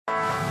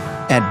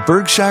At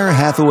Berkshire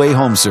Hathaway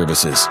Home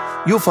Services,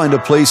 you'll find a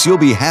place you'll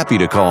be happy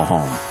to call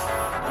home.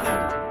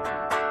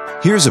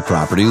 Here's a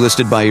property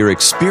listed by your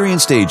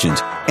experienced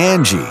agent,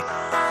 Angie.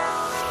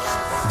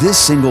 This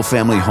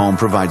single-family home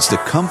provides the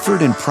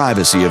comfort and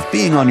privacy of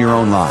being on your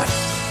own lot.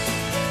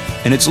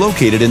 And it's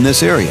located in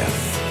this area.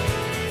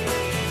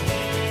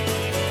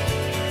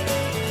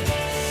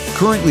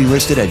 Currently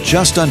listed at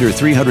just under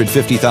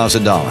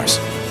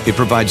 $350,000, it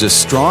provides a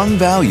strong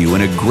value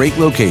in a great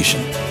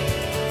location.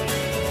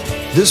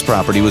 This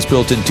property was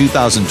built in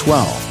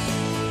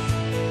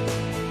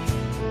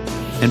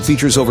 2012 and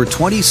features over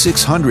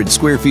 2,600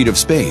 square feet of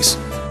space,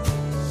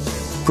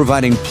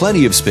 providing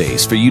plenty of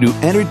space for you to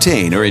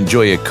entertain or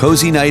enjoy a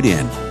cozy night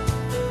in.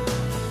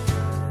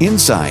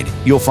 Inside,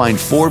 you'll find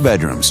 4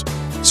 bedrooms,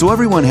 so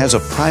everyone has a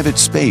private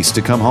space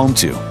to come home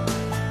to,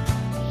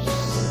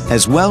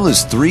 as well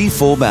as 3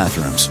 full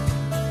bathrooms.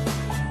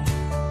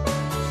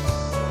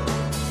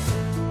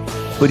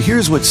 But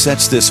here's what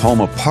sets this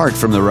home apart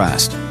from the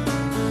rest.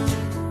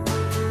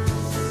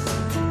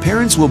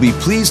 Parents will be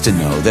pleased to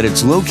know that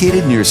it's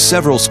located near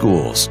several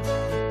schools.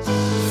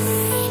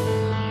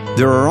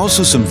 There are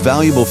also some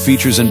valuable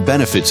features and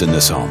benefits in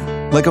this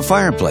home, like a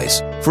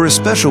fireplace for a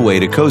special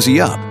way to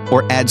cozy up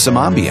or add some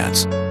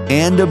ambiance,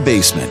 and a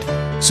basement,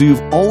 so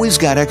you've always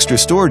got extra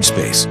storage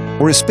space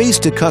or a space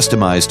to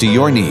customize to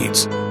your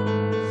needs.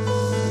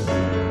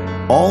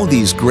 All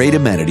these great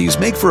amenities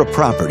make for a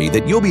property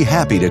that you'll be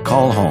happy to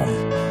call home.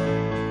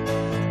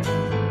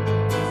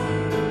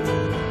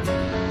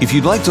 If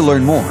you'd like to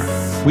learn more,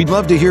 we'd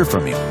love to hear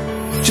from you.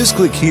 Just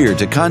click here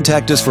to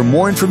contact us for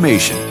more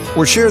information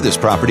or share this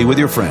property with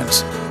your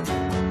friends.